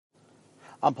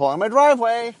I'm pulling my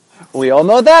driveway. We all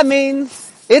know what that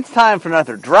means. It's time for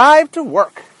another drive to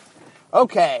work.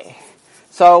 Okay,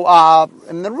 so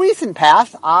in the recent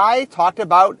past, I talked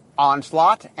about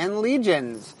Onslaught and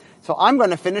Legions. So I'm going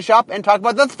to finish up and talk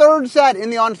about the third set in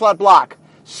the Onslaught block,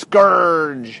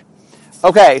 Scourge.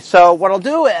 Okay, so what I'll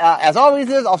do, as always,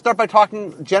 is I'll start by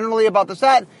talking generally about the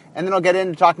set, and then I'll get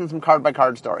into talking some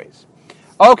card-by-card stories.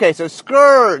 Okay, so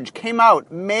Scourge came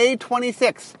out May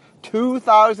 26,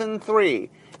 2003.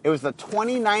 It was the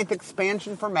 29th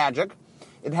expansion for Magic.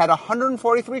 It had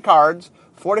 143 cards,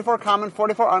 44 common,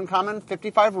 44 uncommon,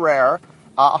 55 rare.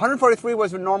 143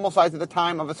 was the normal size at the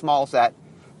time of a small set.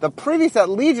 The previous set,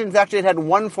 Legions, actually had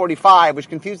 145, which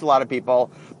confused a lot of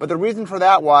people. But the reason for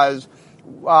that was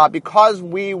because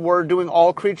we were doing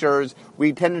all creatures,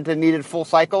 we tended to needed full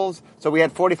cycles. So we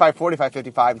had 45, 45,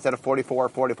 55 instead of 44,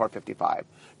 44, 55.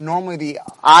 Normally the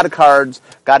odd cards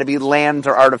got to be lands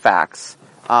or artifacts.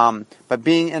 But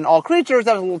being in all creatures,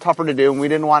 that was a little tougher to do, and we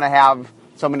didn't want to have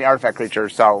so many artifact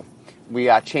creatures, so we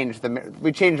changed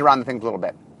around the things a little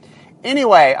bit.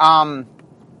 Anyway,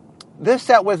 this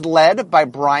set was led by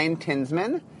Brian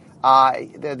Tinsman.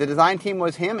 The design team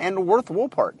was him and Worth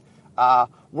Woolport.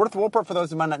 Worth Woolport, for those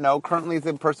who might not know, currently is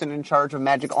the person in charge of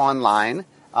Magic Online.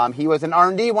 He was an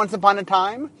R&D once upon a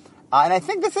time, and I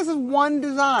think this is his one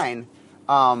design.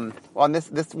 On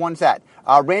this one set.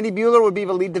 Randy Buehler would be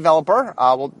the lead developer.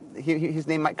 His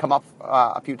name might come up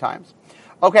a few times.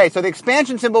 Okay, so the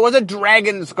expansion symbol was a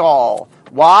dragon skull.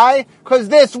 Why? Because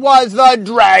this was the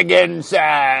dragon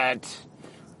set.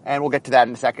 And we'll get to that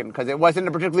in a second, because it wasn't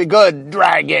a particularly good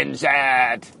dragon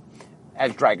set,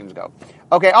 as dragons go.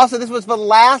 Okay, also, this was the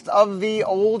last of the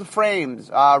old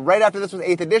frames. Right after this was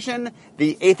 8th edition.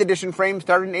 The 8th edition frame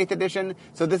started in 8th edition,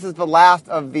 so this is the last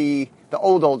of the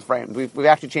old frames. We've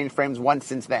actually changed frames once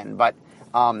since then, but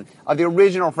of the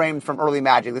original frames from early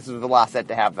Magic, this is the last set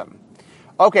to have them.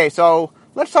 Okay, so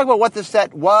let's talk about what the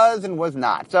set was and was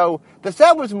not. So the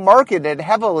set was marketed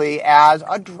heavily as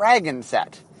a dragon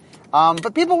set.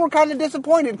 But people were kind of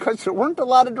disappointed because there weren't a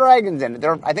lot of dragons in it.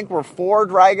 I think there were 4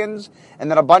 dragons and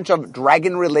then a bunch of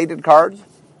dragon-related cards.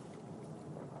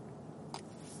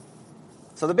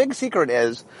 So the big secret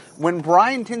is, when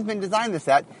Brian Tinsman designed the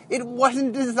set, it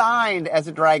wasn't designed as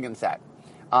a dragon set.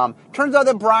 Turns out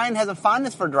that Brian has a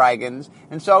fondness for dragons,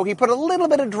 and so he put a little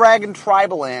bit of dragon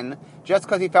tribal in, just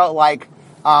because he felt like,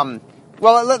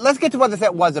 let's get to what the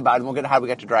set was about, and we'll get to how we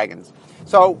get to dragons.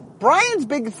 So, Brian's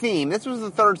big theme, this was the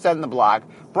third set in the block,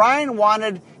 Brian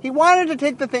wanted to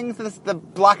take the things that the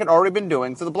block had already been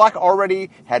doing. So the block already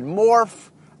had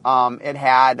Morph, it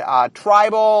had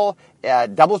Tribal,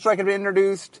 Double Strike had been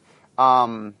introduced,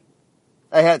 it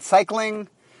had Cycling.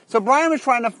 So Brian was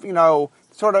trying to,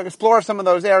 sort of explore some of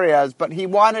those areas, but he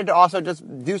wanted to also just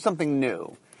do something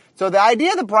new. So the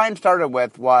idea that Brian started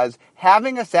with was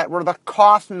having a set where the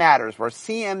cost matters, where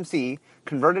CMC,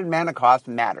 Converted Mana Cost,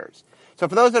 matters. So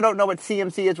for those that don't know what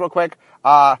CMC is real quick,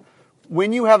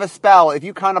 when you have a spell, if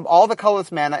you count up all the colorless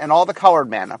mana and all the colored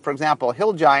mana, for example,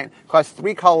 Hill Giant costs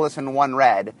 3 colorless and 1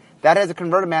 red, that has a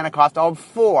converted mana cost of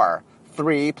 4.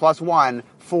 3 plus 1,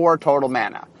 4 total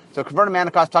mana. So converted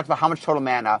mana cost talks about how much total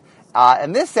mana.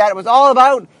 And this set was all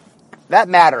about that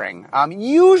mattering.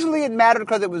 Usually it mattered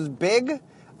because it was big.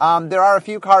 There are a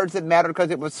few cards that mattered because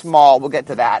it was small. We'll get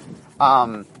to that.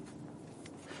 So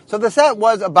the set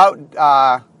was about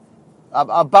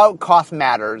cost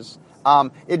matters.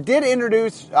 It did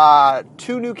introduce 2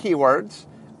 new keywords.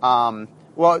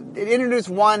 It introduced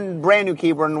 1 brand new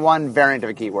keyword and 1 variant of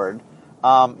a keyword.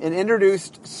 It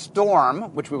introduced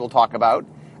Storm, which we will talk about.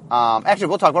 Actually,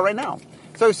 we'll talk about right now.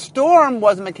 So Storm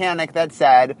was a mechanic that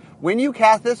said, when you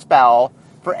cast this spell,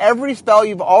 for every spell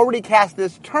you've already cast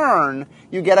this turn,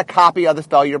 you get a copy of the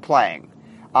spell you're playing.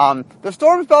 The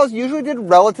Storm spells usually did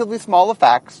relatively small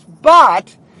effects,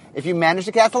 but if you manage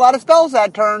to cast a lot of spells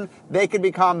that turn, they could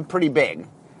become pretty big.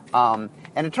 And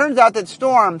it turns out that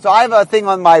Storm, so I have a thing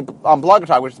on my Blog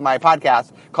Talk, which is my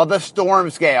podcast, called the Storm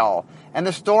Scale. And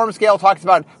the Storm Scale talks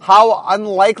about how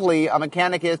unlikely a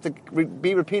mechanic is to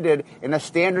be repeated in a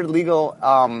standard legal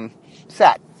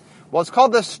set. Well, it's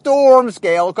called the Storm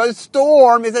Scale because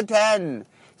Storm is a 10.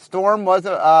 Storm was,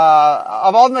 of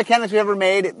all the mechanics we've ever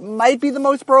made, it might be the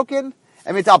most broken.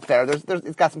 I mean, it's up there.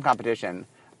 It's got some competition.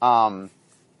 I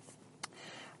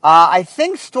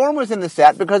think Storm was in the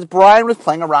set because Brian was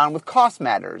playing around with cost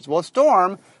matters. Well,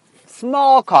 Storm,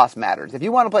 small cost matters. If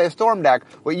you want to play a Storm deck,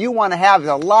 what you want to have is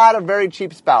a lot of very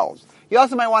cheap spells. You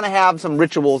also might want to have some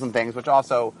rituals and things, which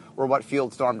also were what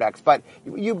fueled Storm decks. But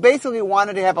you basically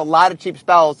wanted to have a lot of cheap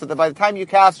spells so that by the time you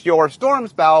cast your Storm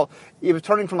spell, it was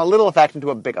turning from a little effect into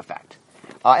a big effect.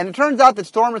 And it turns out that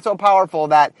Storm is so powerful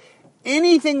that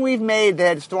anything we've made that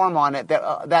had Storm on it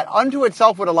that unto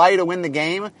itself would allow you to win the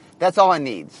game, that's all it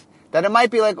needs. That it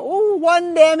might be like,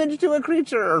 1 damage to a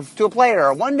creature, or to a player,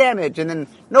 or 1 damage, and then,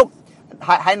 nope,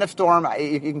 high enough Storm,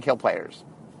 you can kill players.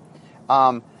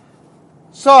 The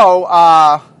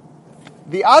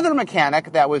other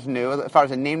mechanic that was new, as far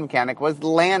as a named mechanic, was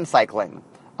land cycling.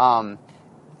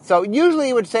 So usually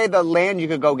you would say the land you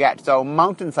could go get. So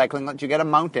mountain cycling lets you get a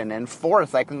mountain, and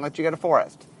forest cycling lets you get a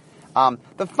forest.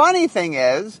 The funny thing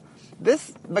is,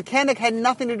 this mechanic had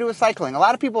nothing to do with cycling. A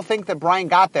lot of people think that Brian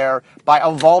got there by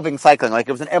evolving cycling, like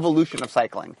it was an evolution of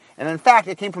cycling. And in fact,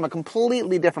 it came from a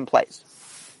completely different place.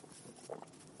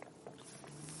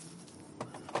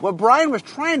 What Brian was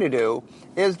trying to do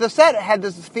is the set had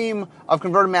this theme of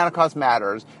converted mana cost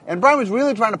matters, and Brian was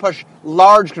really trying to push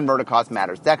large converted cost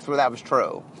matters, decks where that was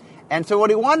true. And so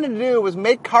what he wanted to do was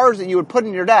make cards that you would put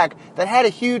in your deck that had a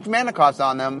huge mana cost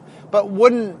on them, but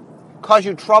wouldn't cause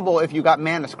you trouble if you got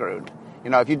mana screwed.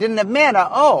 If you didn't have mana,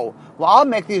 I'll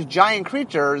make these giant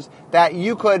creatures that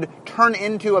you could turn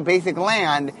into a basic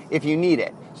land if you need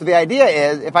it. So the idea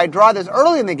is, if I draw this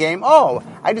early in the game,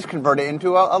 I just convert it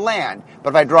into a land. But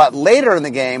if I draw it later in the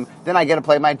game, then I get to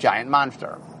play my giant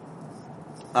monster.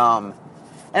 And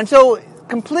so,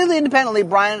 completely independently,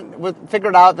 Brian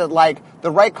figured out that, the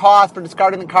right cost for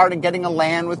discarding the card and getting a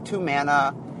land was 2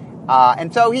 mana.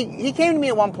 And so he came to me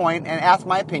at one point and asked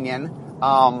my opinion.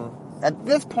 At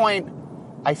this point,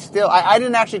 I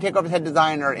didn't actually take over as head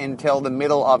designer until the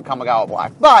middle of Kamigawa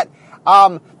Black. But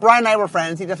Brian and I were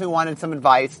friends. He definitely wanted some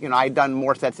advice. I'd done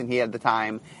more sets than he had at the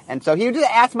time. And so he just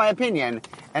asked my opinion.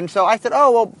 And so I said,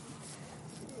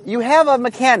 you have a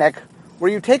mechanic where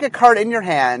you take a card in your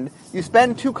hand, you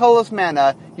spend 2 colorless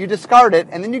mana, you discard it,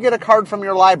 and then you get a card from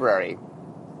your library.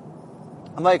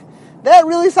 I'm like, that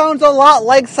really sounds a lot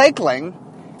like cycling.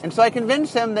 And so I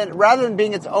convinced him that rather than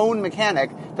being its own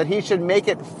mechanic, that he should make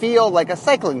it feel like a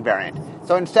cycling variant.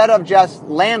 So instead of just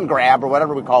land grab, or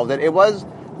whatever we called it, it was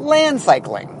land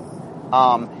cycling.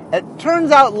 It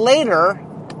turns out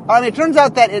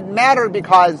that it mattered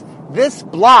because this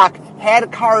block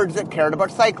had cards that cared about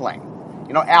cycling.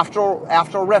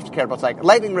 Astral Rift cared about cycling,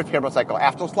 Lightning Rift cared about cycling,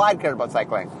 Astral Slide cared about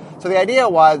cycling. So the idea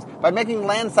was, by making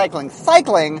land cycling,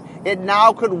 it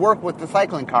now could work with the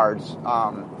cycling cards.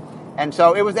 And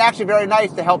so it was actually very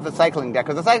nice to help the cycling deck,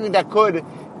 because the cycling deck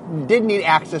did need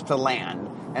access to land,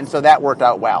 and so that worked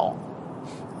out well.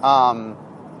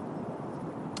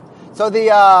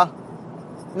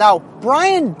 Now,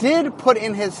 Brian did put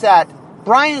in his set,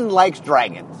 Brian likes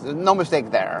dragons, there's no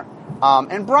mistake there.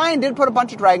 And Brian did put a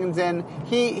bunch of dragons in.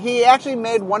 He actually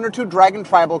made 1 or 2 dragon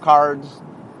tribal cards.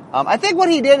 I think what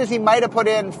he did is he might have put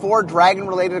in 4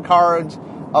 dragon-related cards,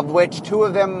 of which 2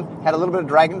 of them had a little bit of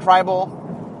dragon tribal.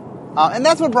 And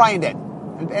that's what Brian did.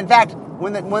 In fact,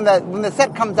 when the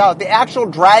set comes out, the actual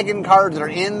dragon cards that are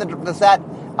in the set,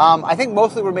 I think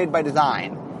mostly were made by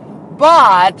design.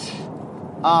 But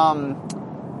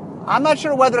I'm not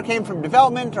sure whether it came from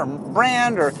development or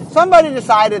brand, or somebody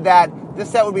decided that this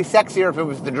set would be sexier if it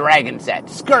was the dragon set.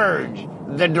 Scourge,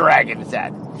 the dragon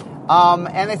set.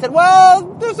 And they said,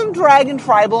 there's some dragon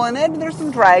tribal in it. There's some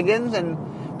dragons, and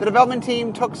the development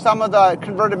team took some of the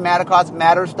converted mana cost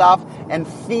matter stuff and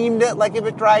themed it like it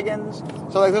was dragons.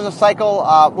 So there's a cycle.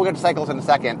 We'll get to cycles in a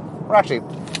second. We'll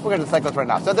get to cycles right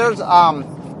now. So there's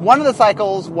one of the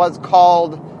cycles was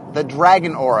called the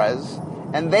Dragon Auras,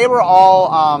 and they were all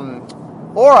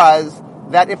auras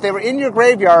that if they were in your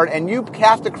graveyard and you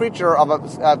cast a creature of a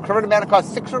converted mana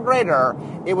cost 6 or greater,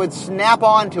 it would snap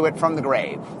onto it from the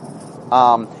grave.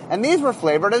 And these were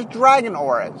flavored as Dragon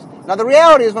Auras. Now, the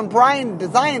reality is, when Brian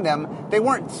designed them, they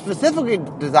weren't specifically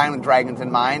designed with dragons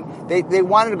in mind. They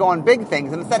wanted to go on big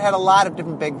things, and the set had a lot of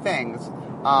different big things.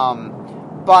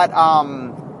 But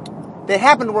they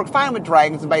happened to work fine with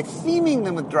dragons, and by theming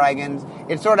them with dragons,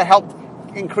 it sort of helped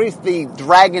increase the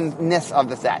dragonness of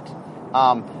the set.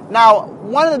 Now,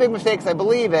 one of the big mistakes, I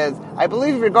believe if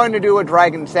you're going to do a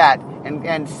dragon set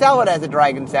and sell it as a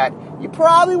dragon set, you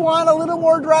probably want a little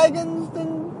more dragons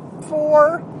than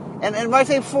 4. And when I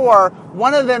say 4,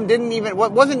 one of them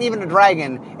wasn't even a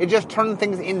dragon. It just turned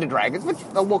things into dragons, which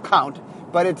will count.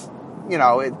 But it's,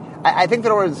 I think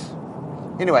there was,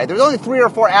 there's only 3 or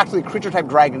 4 actually creature-type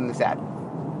dragon in the set.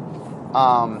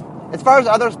 As far as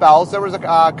other spells, there was an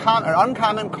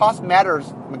uncommon cost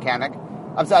matters mechanic.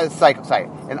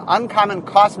 An uncommon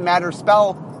cost matters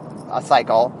spell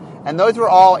cycle. And those were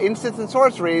all instants and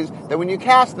sorceries that when you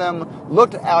cast them,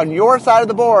 looked on your side of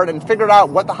the board and figured out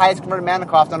what the highest converted mana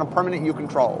cost on a permanent you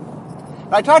controlled.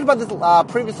 Now, I talked about this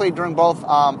previously during both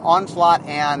Onslaught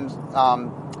and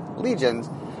Legions.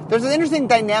 There's an interesting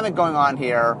dynamic going on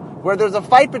here where there's a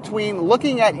fight between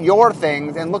looking at your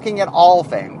things and looking at all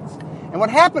things. And what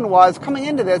happened was, coming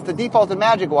into this, the default in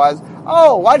Magic was,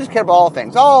 oh, well, I just care about all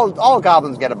things. All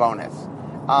goblins get a bonus.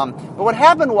 But what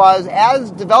happened was, as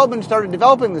development started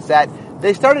developing the set,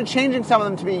 they started changing some of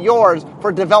them to be yours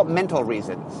for developmental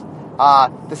reasons.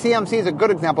 The CMC is a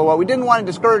good example. Well, we didn't want to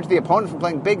discourage the opponent from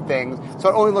playing big things, so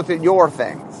it only looked at your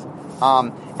things.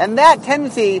 And that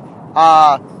tendency,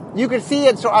 you could see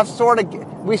it sort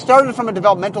of... We started from a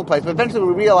developmental place, but eventually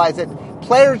we realized that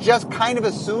players just kind of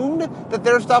assumed that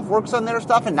their stuff works on their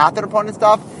stuff and not their opponent's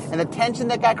stuff, and the tension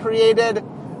that got created...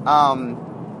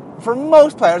 for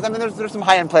most players, I mean, there's some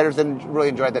high-end players that really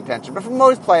enjoyed that tension, but for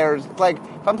most players, it's like,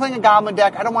 if I'm playing a goblin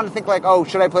deck, I don't want to think like, oh,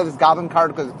 should I play this goblin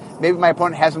card because maybe my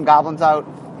opponent has some goblins out?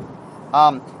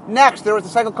 Next, there was a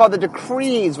cycle called the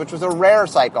Decrees, which was a rare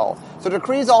cycle. So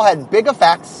Decrees all had big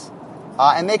effects,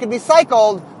 and they could be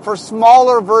cycled for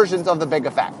smaller versions of the big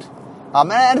effect.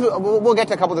 And we'll get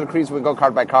to a couple of the Decrees when we go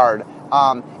card by card.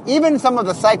 Even some of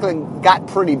the cycling got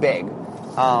pretty big.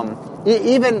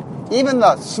 Even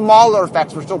the smaller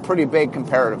effects were still pretty big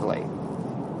comparatively.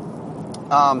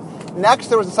 Next,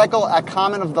 there was a cycle, a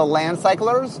common of the land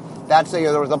cyclers. That's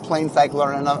there was a plain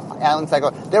cycler and an island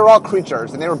cycler. They were all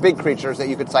creatures, and they were big creatures that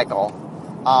you could cycle.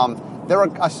 There were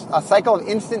a cycle of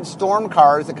instant storm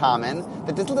cards, a common,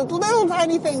 that did little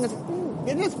tiny things.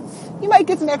 You might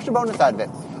get some extra bonus out of it.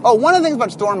 Oh, one of the things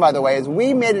about Storm, by the way, is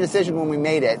we made a decision when we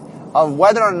made it of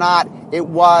whether or not it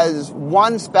was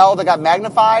one spell that got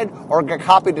magnified or got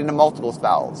copied into multiple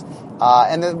spells.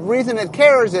 And the reason it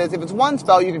cares is if it's one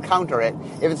spell, you can counter it.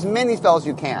 If it's many spells,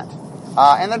 you can't.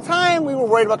 And at the time, we were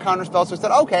worried about counter spells, so we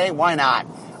said, okay, why not?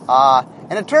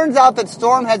 And it turns out that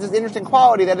Storm has this interesting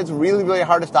quality that it's really, really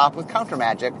hard to stop with counter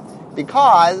magic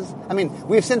because, I mean,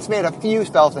 we've since made a few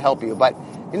spells to help you, but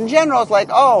in general, it's like,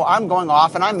 oh, I'm going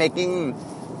off and I'm making,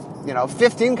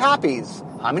 15 copies.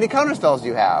 How many counter spells do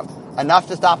you have? Enough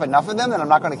to stop enough of them that I'm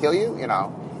not going to kill you? And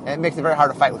it makes it very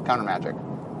hard to fight with counter magic.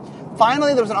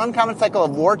 Finally, there was an uncommon cycle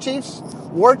of War Chiefs.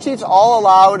 War Chiefs all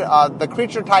allowed the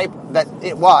creature type that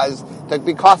it was to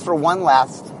be cost for one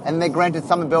less, and they granted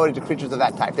some ability to creatures of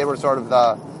that type. They were sort of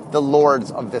the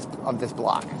lords of this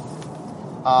block.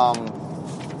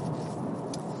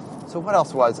 So what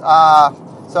else was?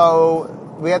 So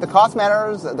we had the cost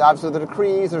matters, obviously the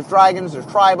decrees, there's dragons, there's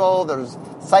tribal, there's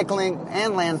cycling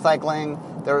and land cycling,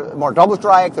 there were more double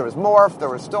strike, there was morph, there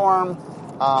was storm.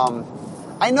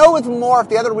 I know with morph,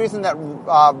 the other reason that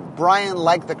Brian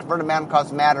liked the converted mana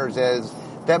cost matters is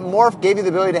that morph gave you the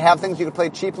ability to have things you could play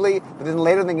cheaply, but then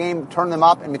later in the game turn them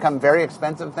up and become very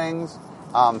expensive things.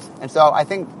 And so I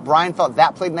think Brian felt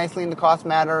that played nicely into cost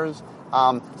matters.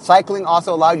 Cycling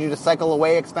also allowed you to cycle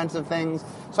away expensive things.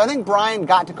 So I think Brian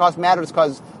got to cost matters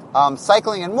because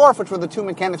cycling and morph, which were the two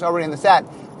mechanics already in the set,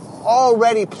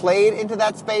 already played into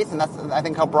that space, and that's, I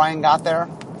think, how Brian got there.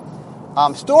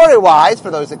 Story-wise,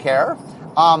 for those that care,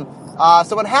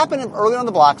 so what happened earlier on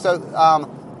the block, so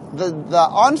the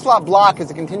Onslaught block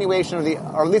is a continuation of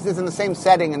or at least it's in the same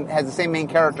setting and has the same main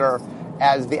character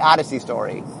as the Odyssey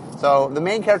story. So the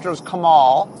main character is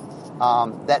Kamal.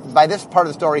 That by this part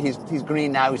of the story, he's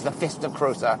green now. He's the Fist of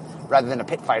Krosa rather than a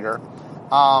pit fighter.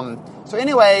 So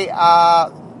anyway,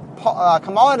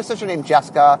 Kamal had a sister named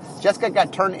Jessica. Jessica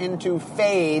got turned into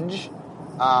Phage,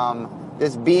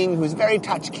 this being who's very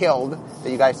touch-killed that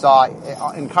you guys saw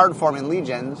in card form in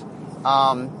Legions.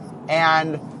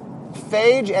 And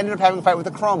Phage ended up having a fight with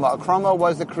Akroma. Akroma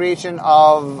was the creation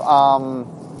of,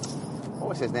 what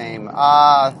was his name?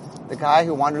 The guy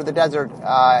who wandered the desert.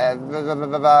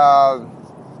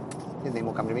 His name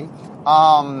will come to me.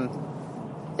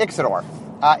 Ixidor.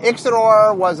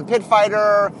 Ixidor was a pit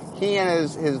fighter. He and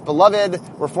his beloved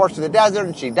were forced to the desert,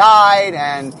 and she died,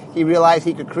 and he realized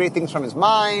he could create things from his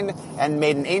mind, and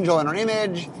made an angel in her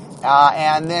image.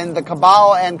 And then the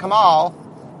Cabal and Kamal,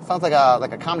 sounds like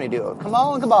a comedy duo,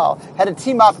 Kamal and Cabal, had to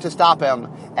team up to stop him.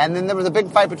 And then there was a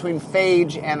big fight between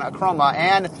Phage and Akroma,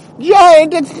 and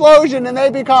giant explosion, and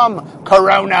they become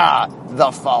Corona,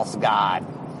 the false god.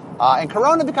 And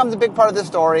Corona becomes a big part of this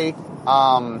story.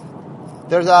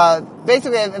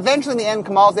 Basically, eventually in the end,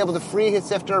 Kamal's able to free his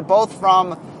sister, both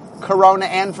from Corona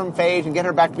and from Phage, and get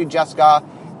her back to be Jessica.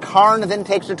 Karn then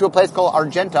takes her to a place called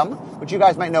Argentum, which you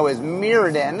guys might know as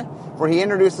Mirrodin, where he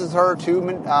introduces her to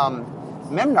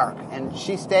Memnarch, and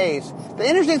she stays. The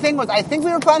interesting thing was, I think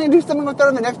we were planning to do something with her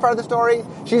in the next part of the story.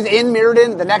 She's in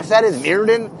Mirrodin. The next set is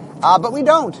Mirrodin, but we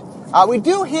don't. We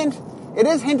do hint. It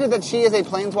is hinted that she is a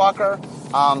planeswalker,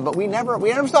 but we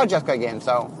never saw Jessica again.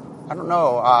 So I don't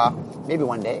know. Maybe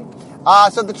one day.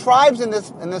 So the tribes in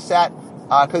this set,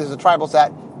 because it's a tribal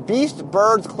set, Beast,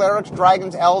 birds, clerics,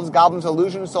 dragons, elves, goblins,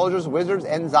 illusions, soldiers, wizards,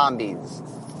 and zombies.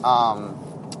 I'm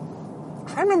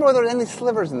trying to remember whether there were any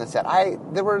slivers in the set.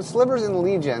 There were slivers in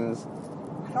Legions.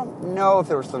 I don't know if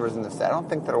there were slivers in the set. I don't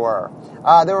think there were.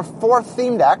 There were 4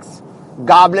 theme decks.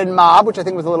 Goblin Mob, which I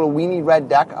think was a little weenie red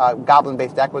deck.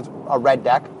 Goblin-based deck was a red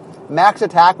deck. Max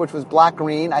Attack, which was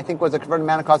black-green, I think was a converted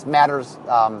mana cost matters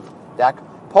deck.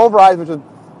 Pulverize, which was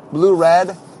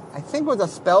blue-red, I think was a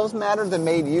Spells Matter that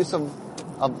made use of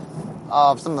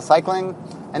some of the cycling.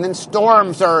 And then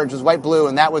Storm Surge was white-blue,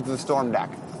 and that was the Storm deck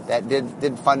that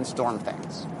did fun storm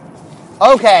things.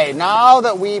 Okay, now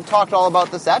that we've talked all about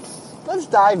the set, let's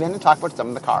dive in and talk about some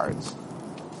of the cards.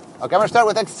 Okay, I'm going to start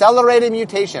with Accelerated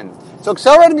Mutation. So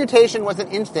Accelerated Mutation was an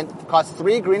instant, costs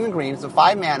 3 green and green, so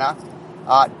 5 mana.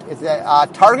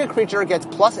 Target creature gets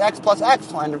 +X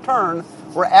till end of turn,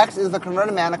 where X is the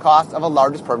converted mana cost of a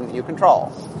largest permanent you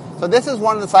control. So this is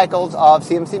one of the cycles of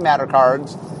CMC Matter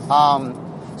cards.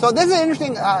 So this is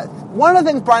interesting. One of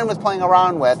the things Brian was playing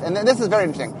around with, and this is very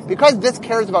interesting, because this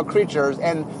cares about creatures,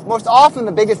 and most often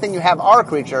the biggest thing you have are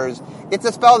creatures, it's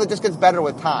a spell that just gets better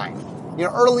with time.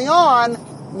 Early on,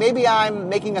 maybe I'm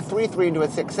making a 3/3 into a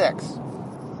 6/6.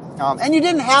 And you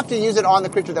didn't have to use it on the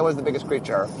creature that was the biggest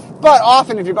creature. But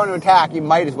often, if you're going to attack, you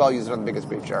might as well use it on the biggest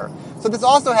creature. So this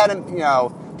also had,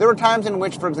 there were times in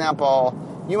which, for example,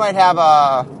 you might have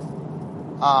a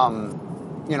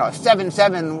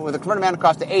 7/7 with a converted mana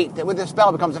cost to 8. That with this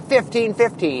spell becomes a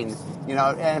 15/15.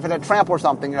 And if it had trample or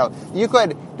something, you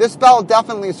could. This spell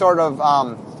definitely sort of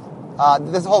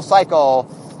this whole cycle,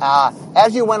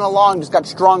 as you went along, just got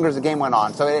stronger as the game went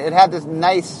on. So it had this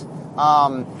nice.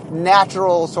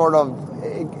 Natural sort of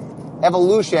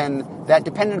evolution that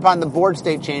depended upon the board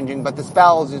state changing, but the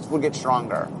spells just would get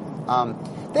stronger.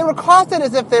 They were costed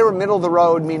as if they were middle of the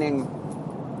road, meaning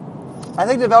I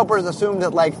think developers assumed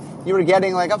that you were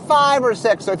getting a 5 or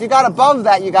 6. So if you got above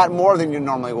that, you got more than you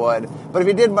normally would. But if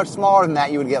you did much smaller than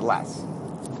that, you would get less.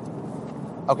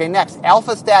 Okay, next,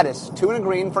 Alpha Status, 2 and a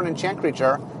green for an enchant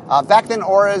creature. Back then,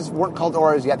 auras weren't called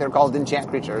auras yet; they were called enchant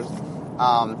creatures.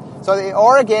 So the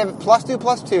aura gave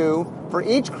 +2/+2 for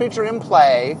each creature in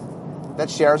play that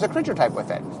shares a creature type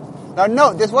with it. Now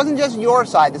note, this wasn't just your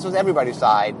side, this was everybody's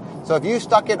side. So if you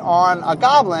stuck it on a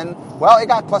goblin, well, it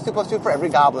got +2/+2 for every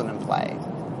goblin in play.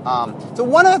 So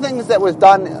one of the things that was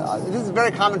done, this is very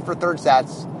common for third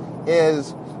sets,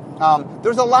 is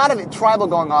there's a lot of tribal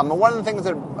going on, but one of the things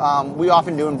that we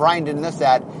often do, and Brian did in this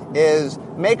set, is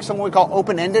make some what we call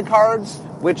open-ended cards,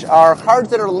 which are cards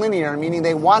that are linear, meaning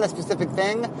they want a specific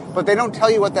thing, but they don't tell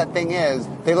you what that thing is.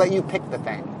 They let you pick the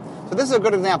thing. So this is a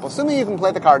good example. Assuming you can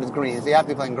play the card as green, so you have to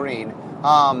be playing green.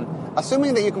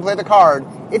 Assuming that you can play the card,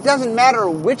 it doesn't matter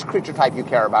which creature type you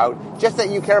care about, just that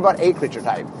you care about a creature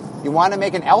type. You want to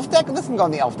make an elf deck? Well, this can go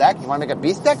in the elf deck. You want to make a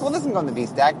beast deck? Well, this can go in the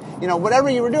beast deck. Whatever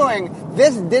you were doing,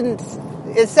 this didn't...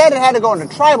 It said it had to go in a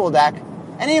tribal deck,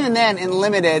 and even then, in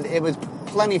limited, it was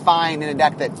plenty fine in a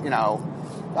deck that,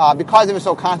 because it was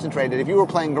so concentrated, if you were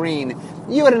playing green,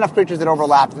 you had enough creatures that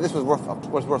overlapped that this was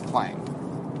worth playing.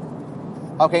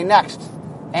 Okay, next.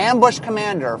 Ambush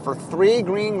Commander for 3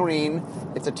 green.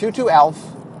 It's a 2/2 elf.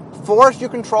 Forests you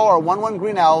control are 1/1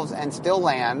 green elves and still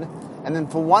land. And then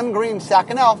for 1 green, sack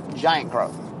an elf, giant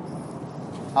growth.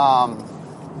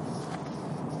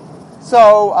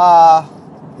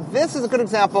 This is a good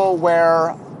example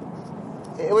where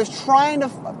it was trying to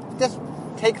just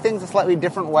take things a slightly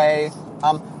different way.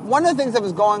 One of the things that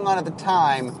was going on at the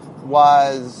time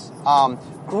was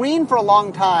green for a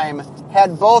long time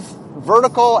had both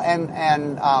vertical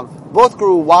and both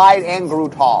grew wide and grew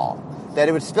tall. That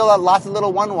it would spill out lots of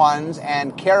little 1/1s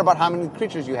and care about how many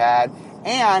creatures you had,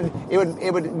 and it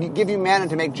would give you mana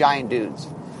to make giant dudes.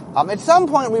 At some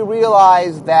point, we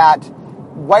realized that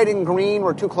white and green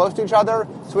were too close to each other,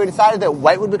 so we decided that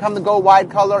white would become the go wide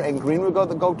color and green would go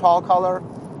the go tall color.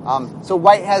 So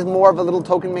white has more of a little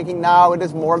token making now. It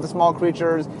does more of the small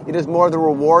creatures. It does more of the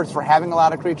rewards for having a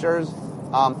lot of creatures.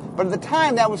 But at the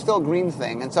time, that was still green's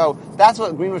thing. And so that's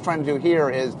what green was trying to do here,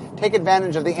 is take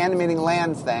advantage of the animating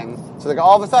lands thing. So that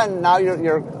all of a sudden, now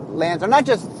your lands are not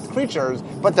just creatures,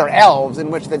 but they're elves, in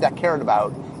which the deck cared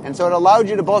about. And so it allowed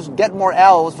you to both get more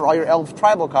elves for all your elf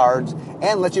tribal cards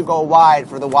and let you go wide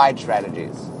for the wide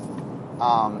strategies.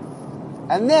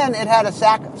 And then it had a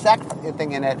sack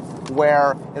thing in it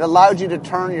where it allowed you to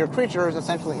turn your creatures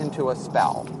essentially into a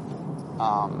spell.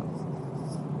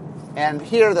 And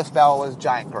here the spell was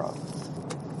giant growth.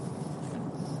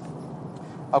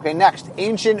 Okay, next,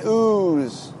 Ancient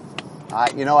Ooze. I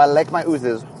like my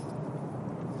oozes.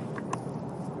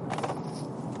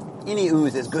 Any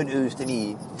ooze is good ooze to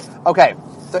me. Okay,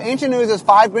 so Ancient Ooze is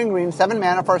 5 green, 7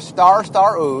 mana for a star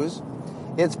ooze.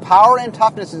 its power and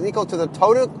toughness is equal to the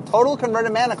total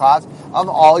converted mana cost of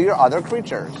all your other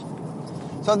creatures.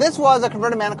 So this was a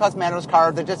converted mana cost Manos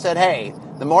card that just said, hey,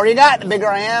 the more you got, the bigger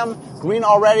I am. Green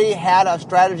already had a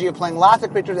strategy of playing lots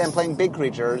of creatures and playing big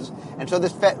creatures, and so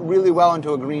this fit really well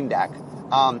into a green deck.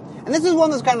 And this is one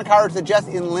of those kind of cards that just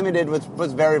in Limited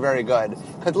was very, very good.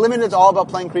 Because Limited is all about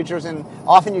playing creatures, and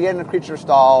often you get in a creature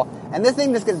stall, and this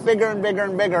thing just gets bigger and bigger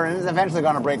and bigger, and is eventually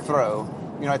going to break through.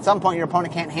 You know, at some point your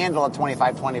opponent can't handle a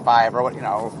 25-25 or what, you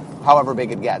know, however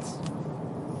big it gets. It's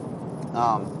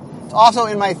also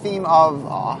in my theme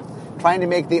of trying to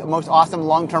make the most awesome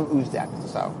long-term ooze deck.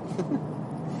 So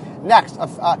next,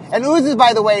 and oozes,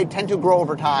 by the way, tend to grow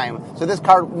over time. So this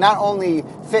card not only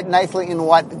fit nicely in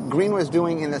what Green was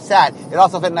doing in the set, it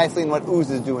also fit nicely in what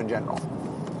oozes do in general.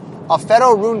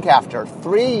 Alfedo Runecafter,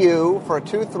 3U for a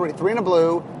 2/3, 3 and a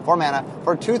blue, 4 mana,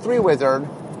 for a 2/3 wizard.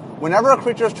 Whenever a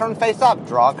creature is turned face up,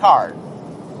 draw a card.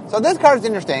 So this card is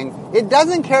interesting. It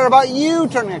doesn't care about you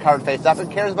turning a card face up, it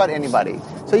cares about anybody.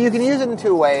 So you can use it in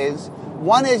two ways.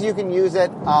 One is you can use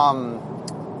it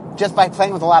just by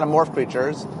playing with a lot of morph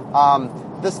creatures. All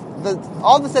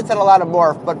the sets had a lot of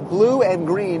morph, but blue and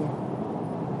green,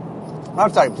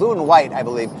 blue and white, I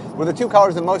believe, were the two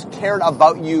colors that most cared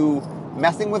about you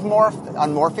messing with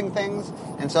unmorphing things.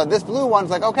 And so this blue one's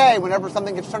like, okay, whenever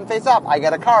something gets turned face up, I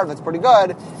get a card that's pretty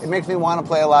good. It makes me want to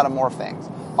play a lot of morph things.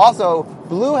 Also,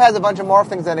 blue has a bunch of morph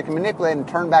things that it can manipulate and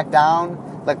turn back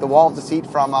down, like the Wall of Deceit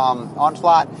from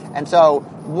Onslaught. And so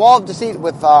Wall of Deceit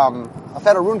with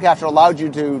Alfedo Runecafter allowed you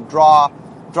to draw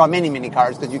many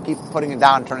cards because you keep putting it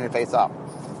down and turning it face up.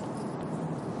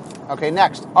 Okay,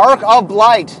 next. Arc of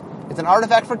Blight. It's an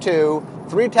artifact for 2,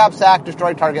 3 tap sack,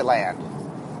 destroy target land.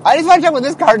 I just want to talk about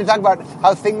this card to talk about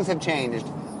how things have changed.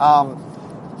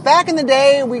 Back in the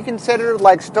day, we considered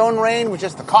like Stone Rain was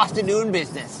just the cost of doing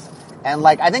business. And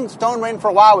like I think Stone Rain for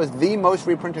a while was the most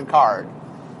reprinted card.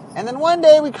 And then one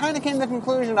day we kind of came to the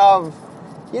conclusion of,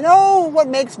 you know what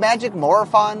makes Magic more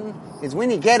fun is when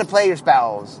you get to play your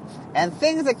spells. And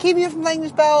things that keep you from playing your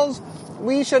spells,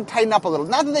 we should tighten up a little.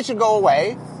 Not that they should go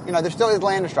away. You know, there still is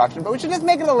land destruction, but we should just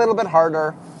make it a little bit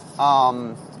harder.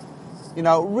 You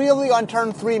know, really on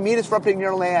turn 3, me disrupting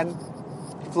your land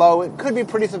flow, it could be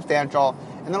pretty substantial.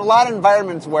 And then a lot of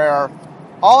environments where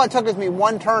all it took is me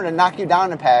one turn to knock you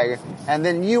down a peg, and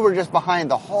then you were just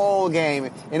behind the whole game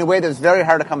in a way that's very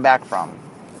hard to come back from.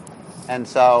 And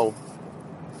so,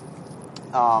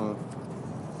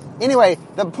 anyway,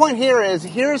 the point here is,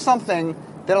 here's something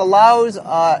that allows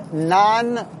a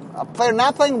player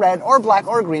not playing red or black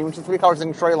or green, which is 3 colors that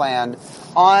can destroy land,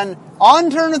 on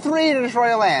turn 3 to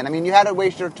destroy a land. I mean, you had to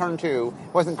waste your turn 2.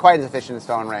 It wasn't quite as efficient as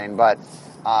Stone Rain, but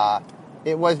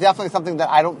it was definitely something that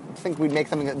I don't think we'd make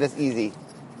something this easy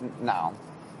now.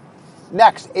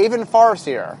 Next, Aven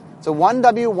Farseer. It's a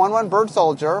 1W, 1/1 bird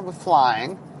soldier with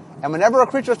flying, and whenever a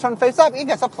creature is turned face up, it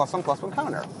gets a +1/+1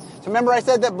 counter. So remember I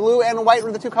said that blue and white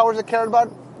were the 2 colors that cared about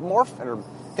morph, or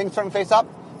things turning face up?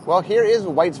 Well, here is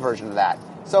white's version of that.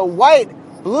 So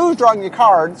blue's drawing you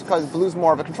cards, because blue's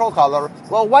more of a control color.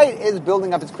 Well, white is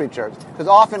building up its creatures, because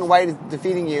often white is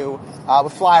defeating you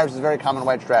with flyers is a very common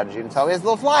white strategy. And so it's the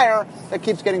little flyer that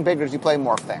keeps getting bigger as you play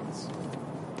morph things.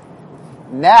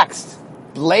 Next,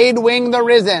 Bladewing the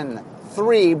Risen.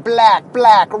 3, black,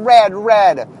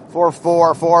 red, for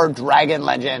 4 Dragon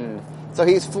Legend. So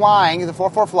he's flying, he's a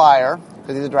 4/4 flyer,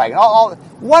 because he's a dragon.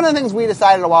 One of the things we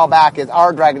decided a while back is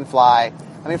our dragonfly.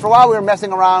 I mean, for a while we were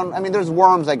messing around. I mean, there's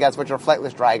worms, I guess, which are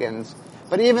flightless dragons.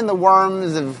 But even the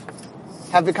worms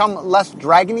have become less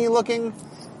dragony looking.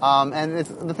 And it's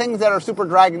the things that are super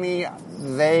dragony,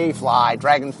 they fly,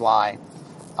 dragons fly.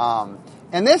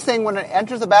 And this thing, when it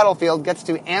enters the battlefield, gets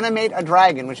to animate a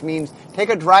dragon, which means take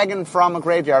a dragon from a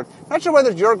graveyard. I'm not sure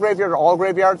whether it's your graveyard or all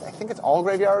graveyards. I think it's all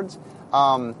graveyards.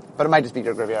 But it might just be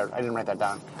your graveyard. I didn't write that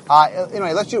down.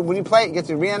 Anyway, when you play, it gets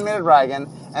you reanimated dragon,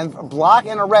 and black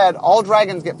and a red, all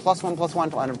dragons get +1/+1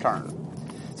 till end of turn.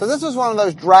 So this was one of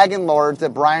those dragon lords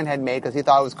that Brian had made because he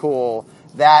thought it was cool,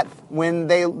 that when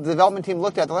the development team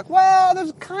looked at it, they're like, well,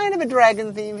 there's kind of a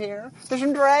dragon theme here. There's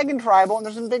some dragon tribal, and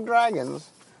there's some big dragons.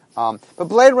 But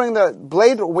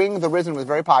Bladewing the Risen was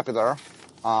very popular.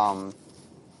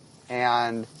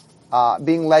 And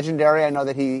being legendary, I know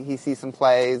that he sees some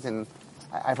plays, and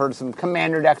I've heard some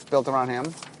commander decks built around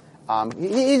him.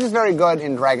 He's just very good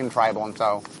in Dragon Tribal, and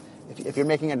so if you're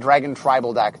making a Dragon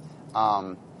Tribal deck,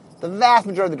 the vast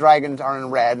majority of the dragons are in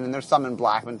red, and there's some in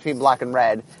black, but between black and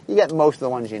red, you get most of the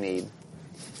ones you need.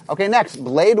 Okay, next,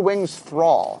 Bladewing's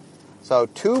Thrall. So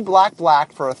 2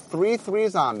 black for a 3/3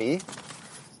 zombie.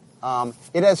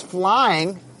 It has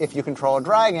flying if you control a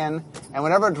dragon, and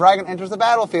whenever a dragon enters the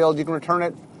battlefield, you can return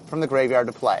it from the graveyard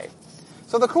to play.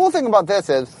 So the cool thing about this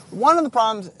is, one of the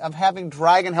problems of having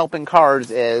dragon helping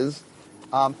cards is,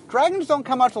 dragons don't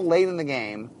come out till late in the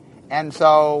game, and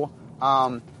so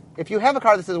if you have a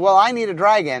card that says, well, I need a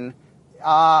dragon,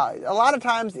 a lot of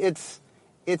times it's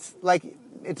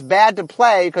bad to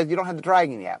play because you don't have the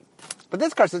dragon yet. But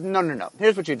this card says, no.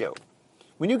 Here's what you do.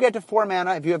 When you get to 4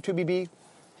 mana, if you have 2 BB,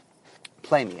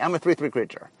 play me. I'm a 3/3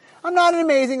 creature. I'm not an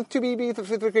amazing 2 BB,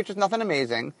 3/3 creature, nothing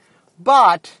amazing,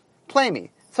 but play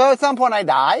me. So at some point I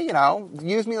die,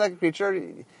 use me like a creature,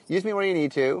 use me where you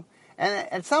need to, and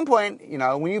at some point,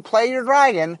 when you play your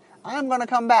dragon, I'm going to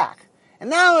come back. And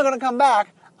now I'm going to come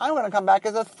back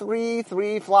as a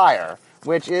 3/3 flyer,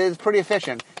 which is pretty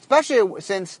efficient, especially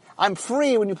since I'm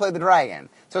free when you play the dragon.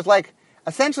 So it's like,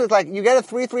 essentially it's like you get a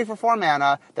 3/3 for 4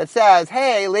 mana that says,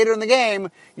 hey, later in the game,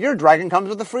 your dragon comes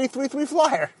with a free 3/3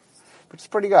 flyer, which is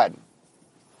pretty good.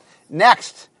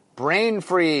 Next, Brain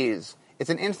Freeze. It's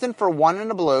an instant for 1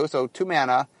 and a blue, so 2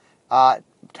 mana.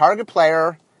 Target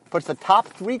player puts the top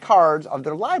 3 cards of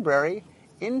their library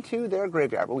into their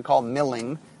graveyard, what we call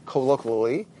milling,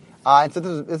 colloquially. And so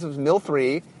this was mill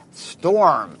 3,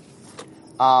 Storm.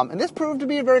 And this proved to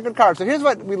be a very good card. So here's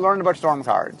what we learned about Storm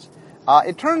cards.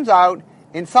 It turns out,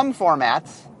 in some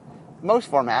formats,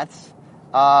 most formats,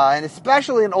 and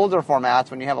especially in older formats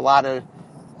when you have a lot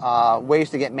of ways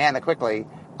to get mana quickly,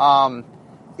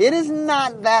 it is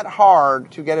not that hard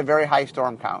to get a very high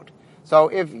storm count. So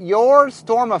if your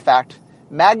storm effect,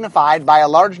 magnified by a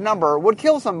large number, would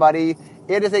kill somebody,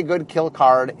 it is a good kill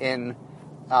card in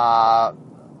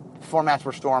formats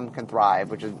where storm can thrive,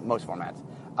 which is most formats.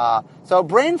 So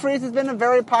Brain Freeze has been a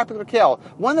very popular kill.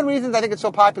 One of the reasons I think it's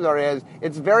so popular is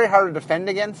it's very hard to defend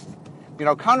against.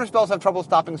 Counter spells have trouble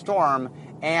stopping storm,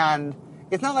 and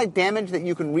it's not like damage that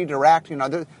you can redirect.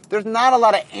 There's not a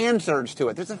lot of answers to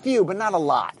it. There's a few, but not a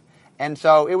lot. And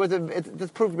so this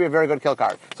proved to be a very good kill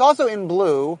card. It's also in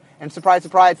blue, and surprise,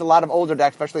 surprise, a lot of older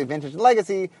decks, especially Vintage and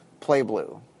Legacy, play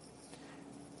blue.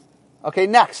 Okay,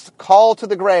 next, Call to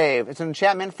the Grave. It's an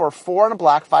enchantment for 4 and a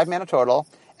black, 5 mana total.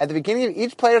 At the beginning of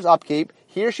each player's upkeep,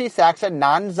 he or she sacks a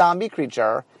non-zombie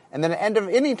creature, and then at the end of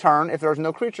any turn, if there's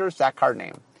no creature, sack card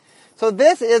name. So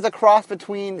this is a cross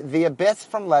between the Abyss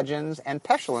from Legends and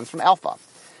Pestilence from Alpha.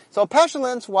 So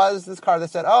Pestilence was this card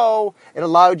that said, it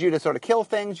allowed you to sort of kill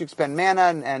things, you expend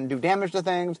mana and do damage to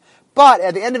things, but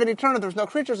at the end of any turn, if there's no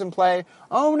creatures in play,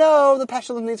 oh no, the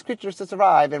Pestilence needs creatures to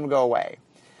survive and would go away.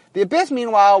 The Abyss,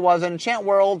 meanwhile, was an enchant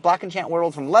world, black enchant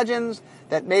world from Legends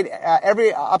that made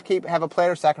every upkeep have a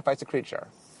player sacrifice a creature.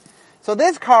 So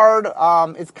this card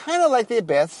is kind of like the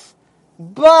Abyss,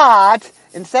 but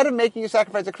instead of making you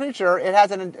sacrifice a creature, it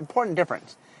has an important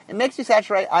difference. It makes you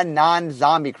sacrifice a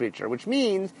non-zombie creature, which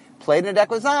means, played in a deck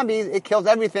with zombies, it kills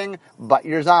everything but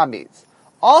your zombies.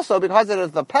 Also, because it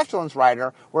is the Pestilence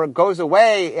Rider, where it goes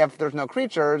away if there's no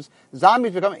creatures,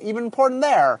 zombies become even important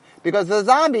there, because the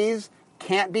zombies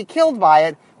can't be killed by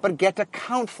it, but get to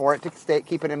count for it to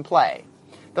keep it in play.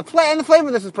 And the flavor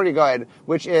of this is pretty good,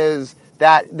 which is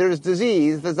that there's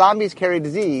disease, the zombies carry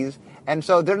disease, and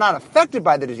so they're not affected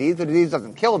by the disease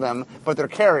doesn't kill them, but they're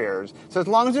carriers. So as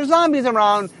long as there's zombies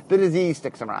around, the disease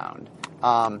sticks around.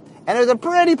 And it's a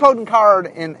pretty potent card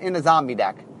in a zombie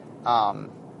deck.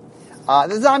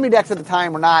 The zombie decks at the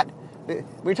time were not, when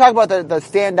we talk about the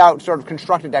standout sort of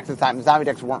constructed decks at the time, the zombie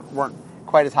decks weren't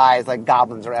quite as high as like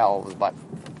goblins or elves, but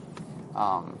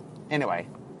anyway,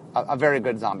 a very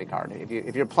good zombie card.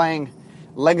 If you're playing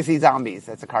Legacy Zombies,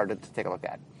 that's a card to take a look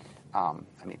at.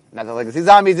 Not that Legacy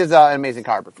Zombies is an amazing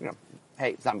card, but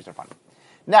hey, zombies are fun.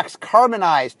 Next,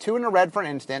 Carbonize, 2 in a red for an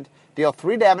instant, deal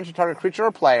 3 damage to target creature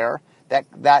or player.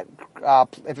 That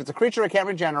if it's a creature, it can't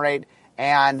regenerate,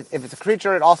 and if it's a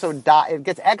creature, it also it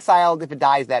gets exiled if it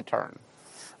dies that turn.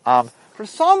 For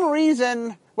some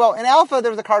reason, in Alpha,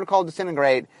 there was a card called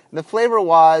Disintegrate. The flavor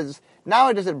was, not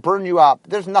only does it burn you up,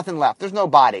 there's nothing left. There's no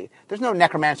body. There's no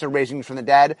Necromancer raising you from the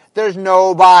dead. There's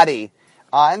no body.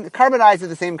 And Carbonize is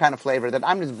the same kind of flavor, that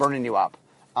I'm just burning you up.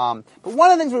 But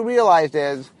one of the things we realized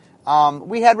is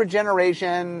we had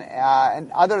regeneration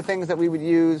and other things that we would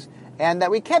use, and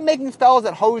that we kept making spells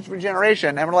that hosed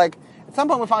regeneration. And we're like, at some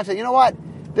point we finally said, you know what?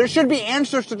 There should be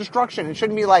answers to destruction. It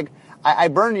shouldn't be like, I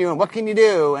burn you, and what can you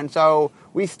do? And so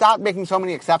we stopped making so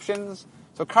many exceptions.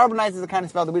 So Carbonize is the kind of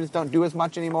spell that we just don't do as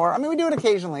much anymore. We do it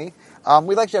occasionally.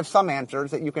 We'd like to have some answers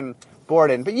that you can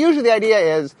board in. But usually the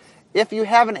idea is, if you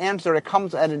have an answer, it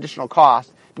comes at an additional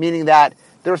cost, meaning that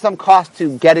there was some cost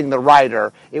to getting the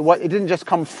rider. It didn't just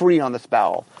come free on the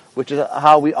spell, which is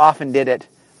how we often did it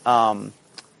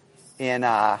in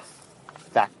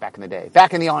back in the day.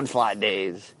 Back in the Onslaught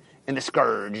days, in the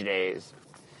Scourge days.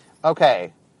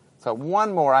 Okay. So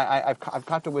one more. I've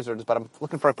got to Wizards, but I'm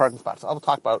looking for a parking spot. So I'll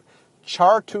talk about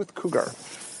Chartooth Cougar.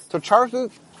 So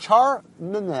Chartooth.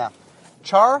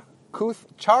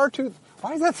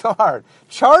 Why is that so hard?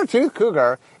 Chartooth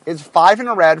Cougar is 5 in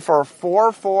a red for a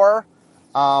 4/4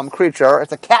 creature.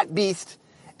 It's a cat beast,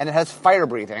 and it has fire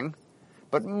breathing.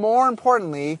 But more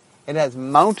importantly, it has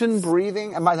mountain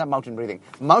cycling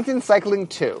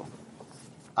 2.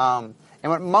 And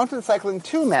what mountain cycling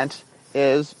 2 meant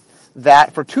is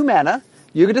that for 2 mana,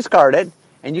 you could discard it,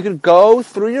 and you could go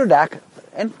through your deck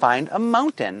and find a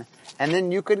mountain. And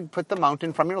then you could put the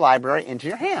mountain from your library into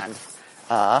your hand.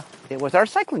 It was our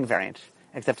cycling variant,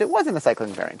 except it wasn't a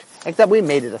cycling variant, except we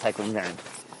made it a cycling variant.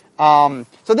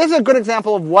 So this is a good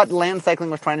example of what land cycling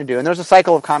was trying to do. And there's a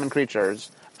cycle of common creatures.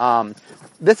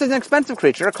 This is an expensive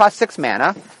creature. It costs 6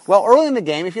 mana. Well, early in the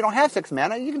game, if you don't have 6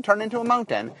 mana, you can turn it into a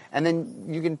mountain, and then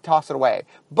you can toss it away.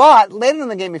 But later in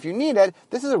the game, if you need it,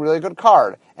 this is a really good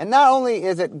card. And not only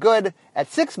is it good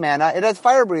at 6 mana, it has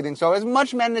fire breathing. So as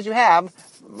much mana as you have,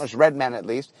 much red mana at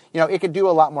least, it could do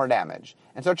a lot more damage.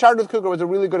 And so Chartooth Cougar was a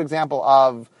really good example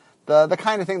of the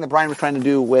kind of thing that Brian was trying to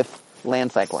do with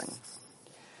land cycling.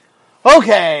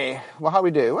 Okay, well, how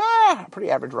we do? Pretty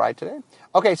average ride today.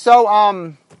 Okay, so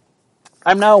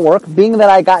I'm now at work. Being that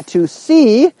I got to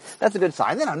see, that's a good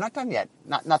sign. Then I'm not done yet.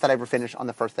 Not that I ever finished on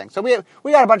the first thing. So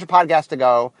we got a bunch of podcasts to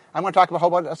go. I'm going to talk about a whole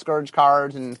bunch of Scourge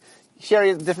cards and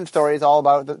share different stories all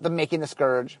about the making the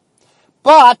Scourge.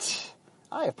 But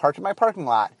I have parked in my parking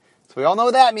lot. So we all know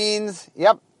what that means.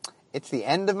 Yep, it's the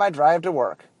end of my drive to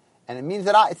work. And it means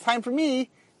that it's time for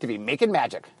me to be making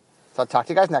magic. So I'll talk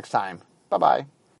to you guys next time. Bye-bye.